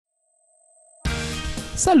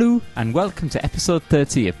Salut, and welcome to episode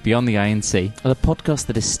 30 of Beyond the INC. The podcast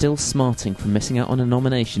that is still smarting from missing out on a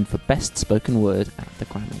nomination for Best Spoken Word at the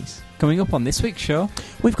Grammys. Coming up on this week's show,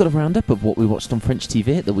 We've got a roundup of what we watched on French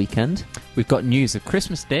TV at the weekend. we've got news of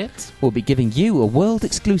Christmas dates, We'll be giving you a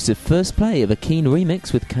world-exclusive first play of a Keen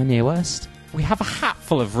remix with Kanye West. we have a hat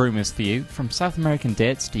full of rumours for you, from South American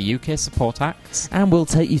dates to UK support acts. And we'll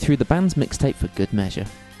take you through the band's mixtape for good measure.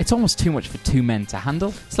 It's almost too much for two men to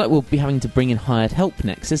handle. It's like we'll be having to bring in hired help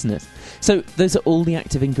next, isn't it? So those are all the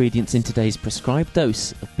active ingredients in today's prescribed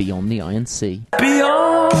dose of Beyond the INC.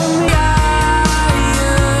 Beyond the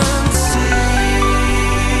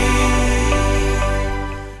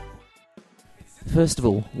First of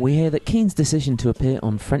all, we hear that Keen's decision to appear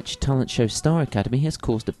on French talent show Star Academy has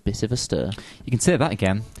caused a bit of a stir. You can say that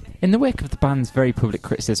again. In the wake of the band's very public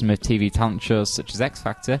criticism of TV talent shows such as X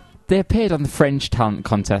Factor, they appeared on the French talent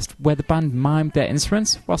contest, where the band mimed their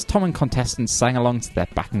instruments whilst Tom and contestants sang along to their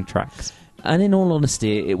backing tracks. And in all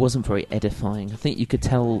honesty, it wasn't very edifying. I think you could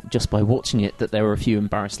tell just by watching it that there were a few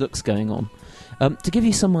embarrassed looks going on. To give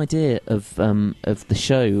you some idea of the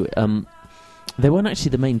show, they weren't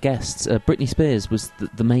actually the main guests. Britney Spears was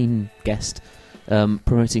the main guest,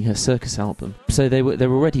 promoting her Circus album. So they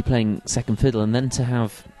were already playing second fiddle, and then to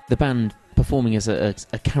have the band performing as a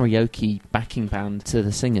karaoke backing band to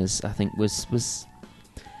the singers, I think was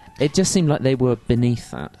it just seemed like they were beneath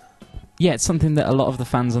that. Yeah, it's something that a lot of the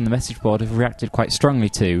fans on the message board have reacted quite strongly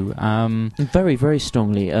to. Very, very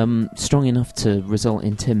strongly. Strong enough to result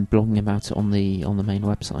in Tim blogging about it on the main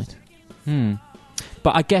website.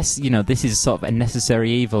 But I guess, you know, this is sort of a necessary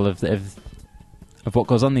evil of what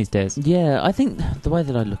goes on these days. Yeah, I think the way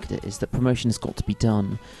that I look at it is that promotion has got to be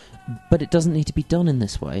done, but it doesn't need to be done in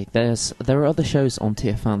this way. There are other shows on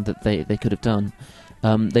TF1 that they could have done.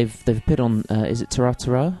 They've appeared on is it Tara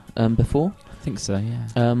Tara before? I think so,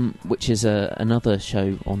 yeah. Which is another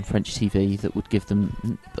show on French TV that would give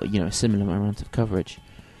them, a similar amount of coverage.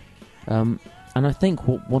 And I think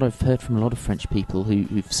what I've heard from a lot of French people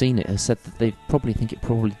who've seen it has said that they probably think it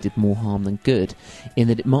probably did more harm than good, in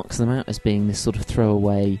that it marks them out as being this sort of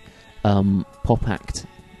throwaway pop act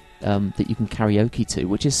that you can karaoke to,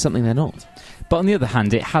 which is something they're not. But on the other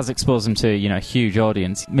hand, it has exposed them to, a huge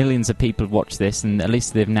audience. Millions of people watch this, and at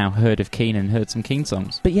least they've now heard of Keen and heard some Keen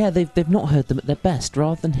songs. But yeah, they've not heard them at their best.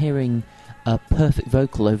 Rather than hearing a perfect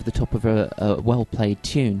vocal over the top of a well-played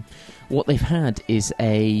tune, what they've had is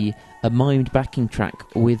a mimed backing track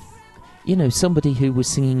with, somebody who was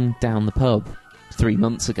singing down the pub 3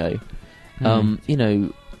 months ago.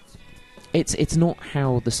 It's not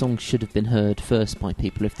how the song should have been heard first by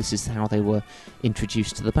people if this is how they were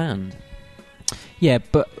introduced to the band. Yeah,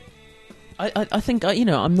 but I think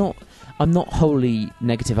I'm not wholly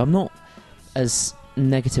negative. I'm not as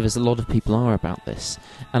negative as a lot of people are about this,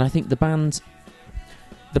 and I think the band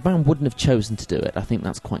wouldn't have chosen to do it. I think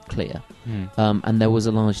that's quite clear. And there was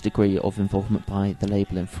a large degree of involvement by the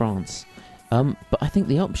label in France. But I think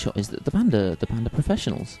the upshot is that the band are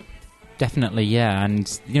professionals. Definitely, yeah. And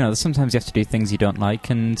sometimes you have to do things you don't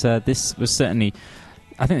like, and this has certainly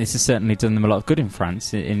done them a lot of good in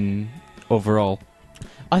France in overall.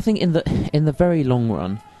 I think in the very long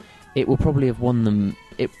run, it will probably have won them.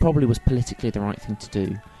 It probably was politically the right thing to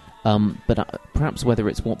do. But perhaps whether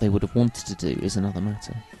it's what they would have wanted to do is another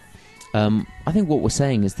matter. I think what we're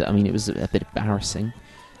saying is that, it was a bit embarrassing.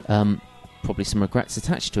 Probably some regrets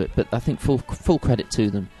attached to it, but I think full credit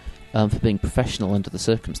to them for being professional under the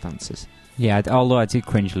circumstances. Yeah, although I did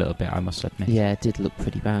cringe a little bit, I must admit. Yeah, it did look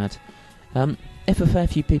pretty bad. If a fair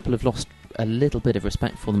few people have lost a little bit of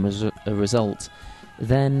respect for them as a result,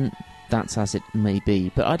 then that's as it may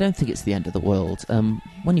be, but I don't think it's the end of the world.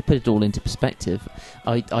 When you put it all into perspective,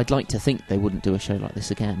 I'd like to think they wouldn't do a show like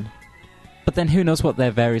this again. But then who knows what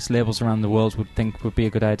their various labels around the world would think would be a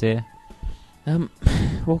good idea?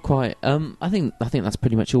 Well, quite. I think that's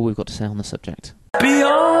pretty much all we've got to say on the subject.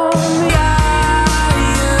 Beyond the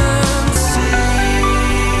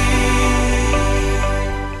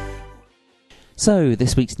So,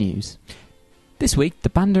 this week's news. This week, the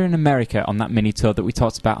band are in America on that mini-tour that we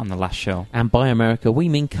talked about on the last show. And by America, we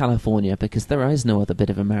mean California, because there is no other bit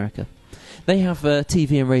of America. They have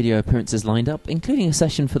TV and radio appearances lined up, including a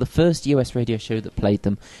session for the first US radio show that played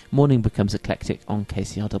them, Morning Becomes Eclectic, on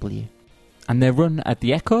KCRW. And their run at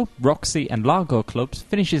the Echo, Roxy and Largo clubs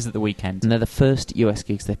finishes at the weekend. And they're the first US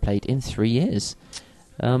gigs they've played in 3 years.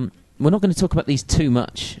 We're not going to talk about these too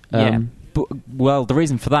much. But, well, the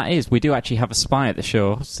reason for that is we do actually have a spy at the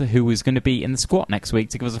show who is going to be in the Squat next week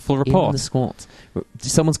to give us a full report. In the Squat.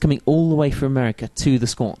 Someone's coming all the way from America to the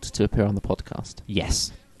Squat to appear on the podcast.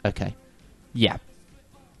 Yes. Okay. Yeah.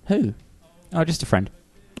 Who? Oh, just a friend.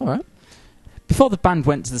 All right. Before the band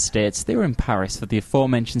went to the States, they were in Paris for the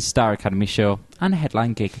aforementioned Star Academy show and a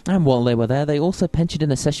headline gig. And while they were there, they also pensioned in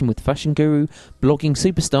a session with fashion guru, blogging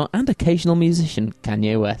superstar and occasional musician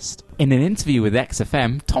Kanye West. In an interview with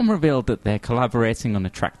XFM, Tom revealed that they're collaborating on a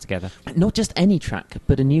track together. Not just any track,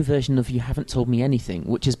 but a new version of You Haven't Told Me Anything,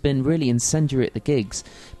 which has been really incendiary at the gigs,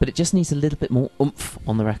 but it just needs a little bit more oomph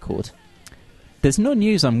on the record. There's no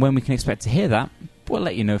news on when we can expect to hear that, but we'll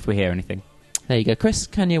let you know if we hear anything. There you go, Chris,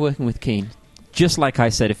 Kanye working with Keane. Just like I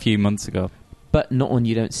said a few months ago. But not on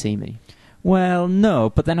You Don't See Me. Well, no,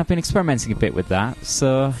 but then I've been experimenting a bit with that,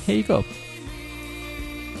 so here you go.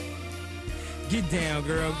 Get down,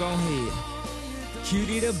 girl, go ahead.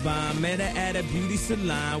 Cutie the bomb, met her at a beauty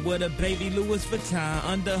salon with a baby Louis Vuitton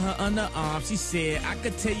under her underarm. She said, I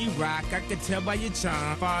could tell you rock, I could tell by your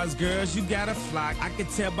charm. Far as girls, you got a flock, I could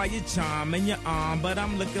tell by your charm and your arm, but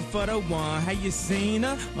I'm looking for the one. Have you seen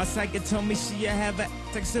her? My psychic told me she have a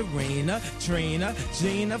like Serena, Trina,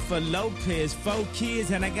 Gina for Lopez, 4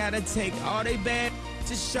 kids, and I gotta take all they bad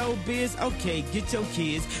to showbiz. Okay, get your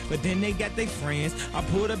kids, but then they got their friends. I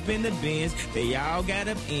pulled up in the Benz, they all got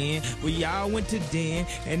up in. We all went to den,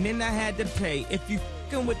 and then I had to pay. If you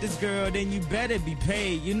f***ing with this girl, then you better be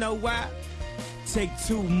paid. You know why? Take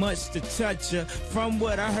too much to touch her. From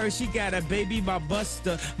what I heard, she got a baby by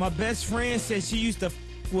Buster. My best friend said she used to f***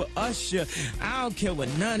 with Usher. I don't care what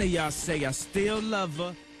none of y'all say, I still love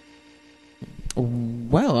her.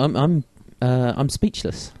 Well, I'm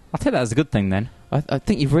speechless. I'll take that as a good thing then. I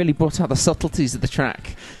think you've really brought out the subtleties of the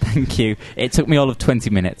track. Thank you. It took me all of 20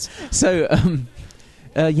 minutes. So,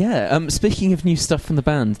 speaking of new stuff from the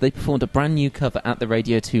band, they performed a brand new cover at the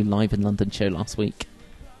Radio 2 Live in London show last week.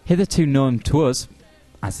 Hitherto known to us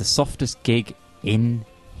as the softest gig in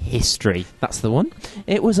history. That's the one.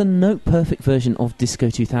 It was a note-perfect version of Disco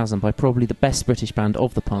 2000 by probably the best British band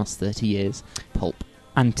of the past 30 years, Pulp.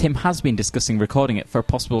 And Tim has been discussing recording it for a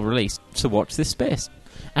possible release, so watch this space.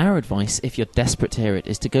 Our advice, if you're desperate to hear it,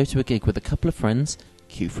 is to go to a gig with a couple of friends,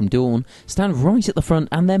 cue from Dawn, stand right at the front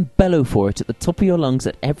and then bellow for it at the top of your lungs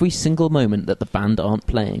at every single moment that the band aren't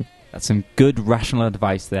playing. That's some good rational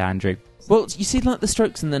advice there, Andrew. Well, you see, like the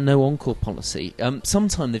Strokes and their no encore policy,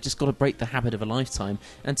 sometime they've just got to break the habit of a lifetime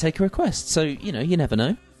and take a request, so, you never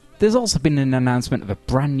know. There's also been an announcement of a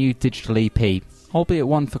brand new digital EP, albeit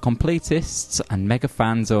one for completists and mega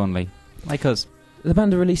fans only, like us. The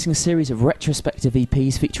band are releasing a series of retrospective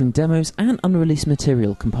EPs featuring demos and unreleased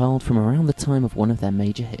material compiled from around the time of one of their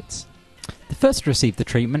major hits. The first to receive the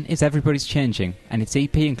treatment is Everybody's Changing, and its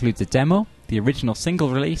EP includes a demo, the original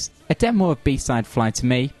single release, a demo of B-side Fly to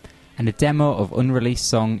Me, and a demo of unreleased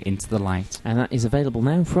song Into the Light. And that is available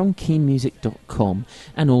now from keenmusic.com,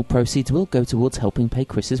 and all proceeds will go towards helping pay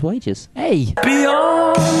Chris's wages. Hey!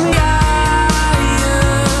 Beyond the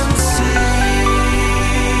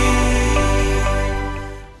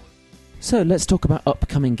So let's talk about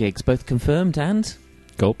upcoming gigs, both confirmed and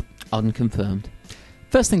Gulp. unconfirmed.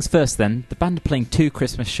 First things first then, the band are playing 2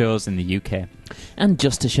 Christmas shows in the UK. And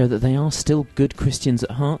just to show that they are still good Christians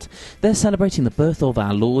at heart, they're celebrating the birth of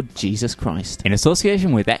our Lord Jesus Christ. In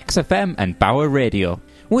association with XFM and Bauer Radio.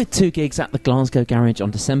 With 2 gigs at the Glasgow Garage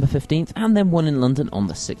on December 15th and then one in London on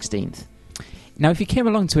the 16th. Now if you came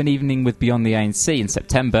along to an evening with Beyond the INC in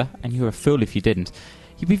September, and you were a fool if you didn't,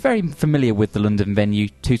 you'd be very familiar with the London venue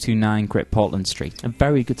 229 Great Portland Street. A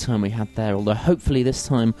very good time we had there, although hopefully this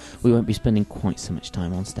time we won't be spending quite so much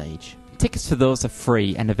time on stage. Tickets for those are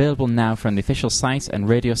free and available now from the official site and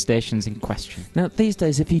radio stations in question. Now, these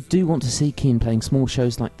days, if you do want to see Keane playing small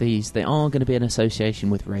shows like these, they are going to be in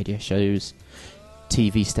association with radio shows,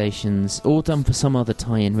 TV stations, or done for some other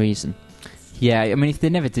tie-in reason. Yeah, I mean, if they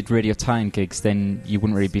never did radio tie-in gigs, then you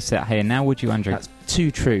wouldn't really be sat here now, would you, Andrew? That's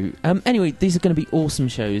too true. Anyway, these are going to be awesome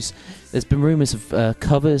shows. There's been rumours of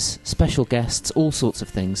covers, special guests, all sorts of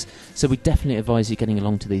things. So we definitely advise you getting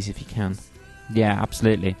along to these if you can. Yeah,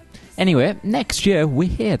 absolutely. Anyway, next year we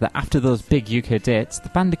hear that after those big UK dates, the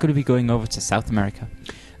band are going to be going over to South America.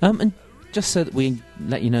 And just so that we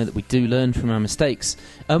let you know that we do learn from our mistakes,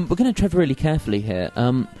 we're going to tread really carefully here.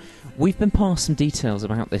 We've been passed some details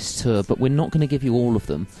about this tour, but we're not going to give you all of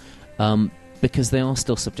them because they are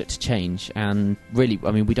still subject to change. And really,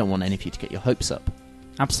 I mean, we don't want any of you to get your hopes up.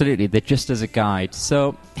 Absolutely, they're just as a guide.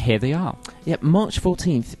 So here they are. Yep, March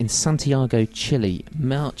 14th in Santiago, Chile.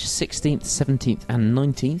 March 16th, 17th and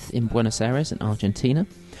 19th in Buenos Aires in Argentina.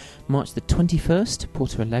 March the 21st,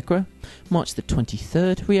 Porto Alegre. March the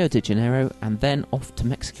 23rd, Rio de Janeiro. And then off to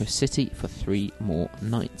Mexico City for 3 more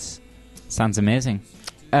nights. Sounds amazing.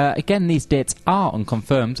 Again, these dates are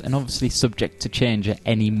unconfirmed and obviously subject to change at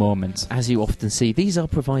any moment. As you often see, these are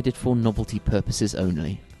provided for novelty purposes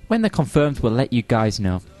only. When they're confirmed, we'll let you guys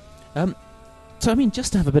know. So, I mean,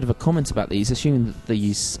 just to have a bit of a comment about these, assuming that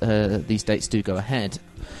these dates do go ahead,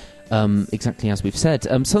 exactly as we've said,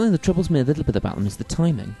 something that troubles me a little bit about them is the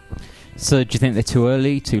timing. So, do you think they're too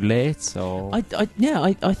early, too late, or...? I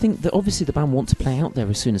think that obviously the band want to play out there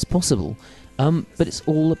as soon as possible, but it's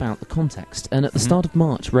all about the context. And at the start of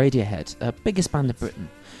March, Radiohead, biggest band in Britain,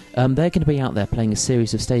 they're going to be out there playing a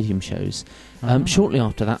series of stadium shows. Shortly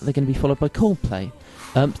after that, they're going to be followed by Coldplay,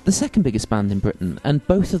 the second biggest band in Britain, and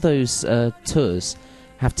both of those tours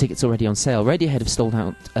have tickets already on sale. Radiohead have sold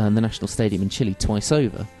out the National Stadium in Chile twice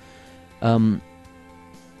over.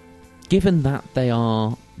 Given that they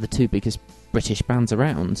are the two biggest British bands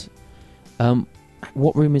around,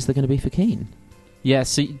 what room is there going to be for Keane? Yeah,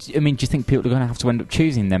 so, I mean, do you think people are going to have to end up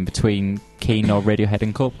choosing them between Keane or Radiohead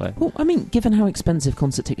and Coldplay? Well, I mean, given how expensive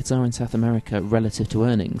concert tickets are in South America relative to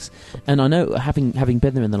earnings, and I know, having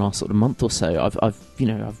been there in the last sort of month or so, I've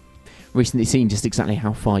recently seen just exactly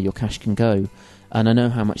how far your cash can go, and I know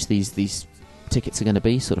how much these tickets are going to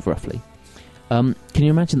be, sort of roughly. Can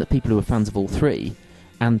you imagine that people who are fans of all three,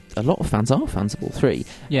 and a lot of fans are fans of all three,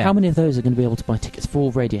 how many of those are going to be able to buy tickets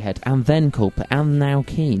for Radiohead, and then Coldplay, and now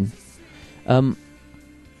Keane?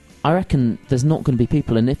 I reckon there's not going to be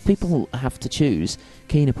people, and if people have to choose,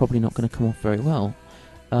 Keane are probably not going to come off very well.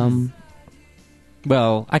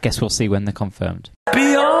 Well, I guess we'll see when they're confirmed.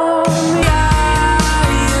 Beyond the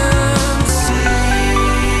iron sea.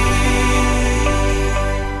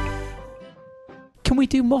 Can we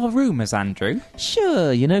do more rumours, Andrew?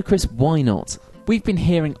 Sure, Chris, why not? We've been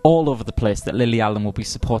hearing all over the place that Lily Allen will be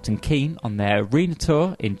supporting Keane on their arena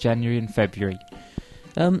tour in January and February.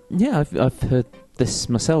 I've heard this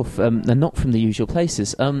myself. They're not from the usual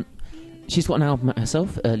places. She's got an album out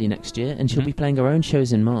herself early next year, and she'll be playing her own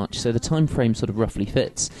shows in March, so the time frame sort of roughly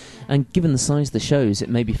fits. And given the size of the shows, it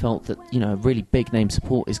may be felt that really big name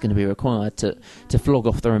support is going to be required to flog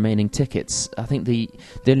off the remaining tickets. I think the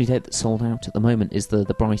only date that's sold out at the moment is the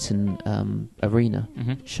Brighton Arena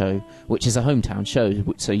show, which is a hometown show,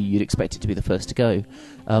 so you'd expect it to be the first to go.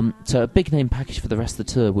 So a big name package for the rest of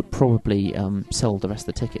the tour would probably sell the rest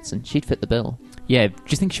of the tickets, and she'd fit the bill. Yeah, do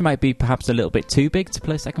you think she might be perhaps a little bit too big to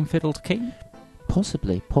play second fiddle to Keane?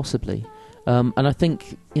 Possibly. And I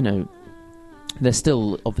think, there's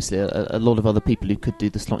still obviously a lot of other people who could do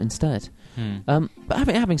the slot instead. But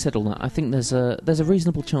having said all that, I think there's a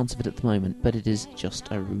reasonable chance of it at the moment, but it is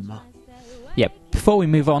just a rumour. Yeah, before we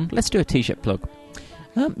move on, let's do a t-shirt plug.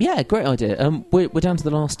 Yeah, great idea. We're down to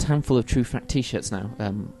the last handful of True Fact t-shirts now,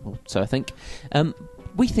 or so I think.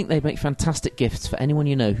 We think they make fantastic gifts for anyone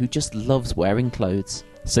you know who just loves wearing clothes.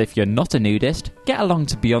 So if you're not a nudist, get along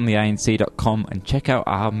to beyondtheinc.com and check out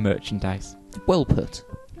our merchandise. Well put.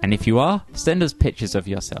 And if you are, send us pictures of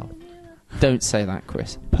yourself. Don't say that,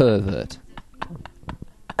 Chris. Pervert.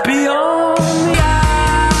 Beyond the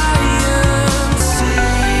iron sea.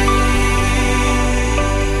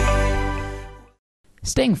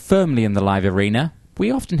 Staying firmly in the live arena,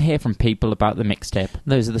 we often hear from people about the mixtape.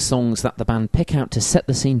 Those are the songs that the band pick out to set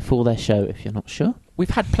the scene for their show, if you're not sure. We've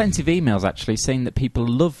had plenty of emails, actually, saying that people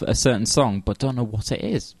love a certain song but don't know what it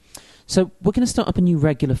is. So we're going to start up a new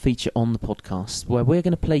regular feature on the podcast where we're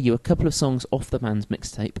going to play you a couple of songs off the band's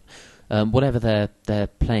mixtape, whatever they're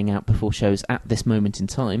playing out before shows at this moment in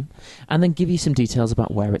time, and then give you some details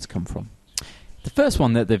about where it's come from. The first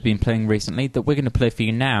one that they've been playing recently that we're going to play for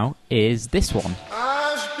you now is this one.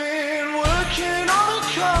 I've been working on a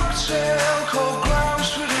cocktail called Grounds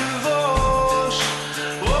for Divorce.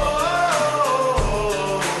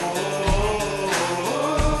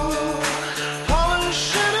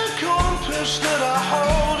 Polishing a compass that I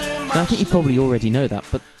hold in my... Now, I think you probably already know that,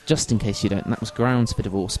 but just in case you don't, that was Grounds for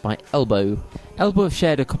Divorce by Elbow. Elbow have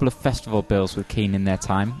shared a couple of festival bills with Keane in their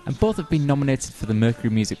time, and both have been nominated for the Mercury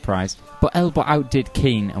Music Prize, but Elbow outdid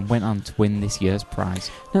Keane and went on to win this year's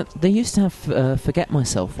prize. Now, they used to have Forget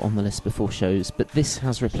Myself on the list before shows, but this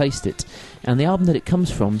has replaced it, and the album that it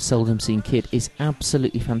comes from, Seldom Seen Kid, is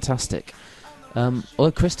absolutely fantastic.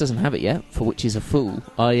 Although Chris doesn't have it yet, for which he's a fool,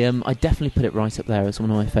 I definitely put it right up there as one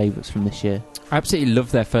of my favourites from this year. I absolutely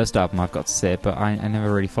love their first album, I've got to say, but I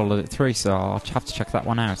never really followed it through, so I'll have to check that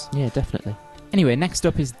one out. Yeah, definitely. Anyway, next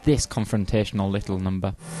up is this confrontational little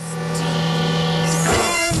number.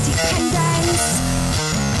 Independence.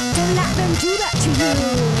 Don't let them do that to you.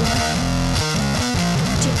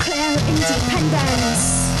 Declare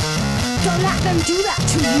independence. Don't let them do that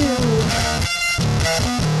to you.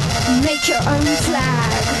 Make your own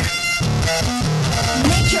flag.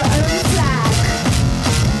 Make your own flag.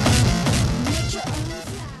 Make your own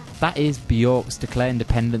flag. That is Bjork's Declare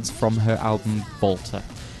Independence from her album Volta.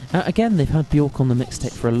 Again, they've had Bjork on the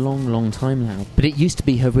mixtape for a long, long time now, but it used to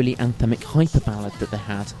be her really anthemic hyper ballad that they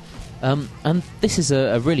had. And this is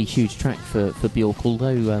a really huge track for Bjork,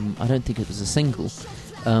 although I don't think it was a single.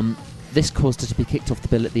 This caused her to be kicked off the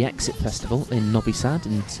bill at the Exit Festival in Novi Sad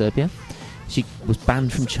in Serbia. She was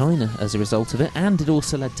banned from China as a result of it, and it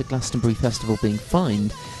also led to Glastonbury Festival being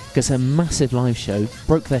fined because her massive live show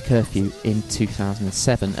broke their curfew in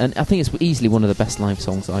 2007. And I think it's easily one of the best live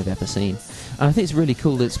songs I've ever seen. And I think it's really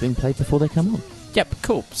cool that it's being played before they come on. Yep,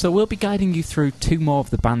 cool. So we'll be guiding you through 2 more of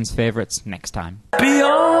the band's favourites next time.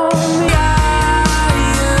 Beyond the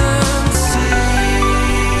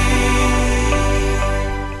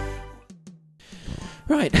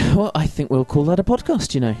Right, well, I think we'll call that a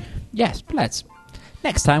podcast, you know. Yes, let's.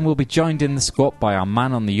 Next time we'll be joined in the squat by our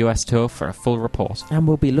man on the US tour for a full report. And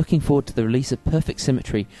we'll be looking forward to the release of Perfect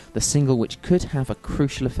Symmetry, the single which could have a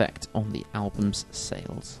crucial effect on the album's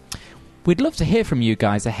sales. We'd love to hear from you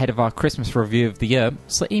guys ahead of our Christmas review of the year,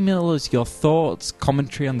 so email us your thoughts,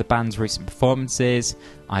 commentary on the band's recent performances,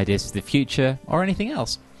 ideas for the future, or anything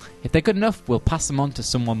else. If they're good enough, we'll pass them on to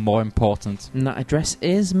someone more important. And that address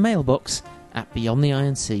is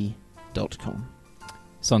mailbox@beyondtheinc.com.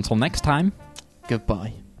 So until next time,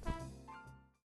 Goodbye.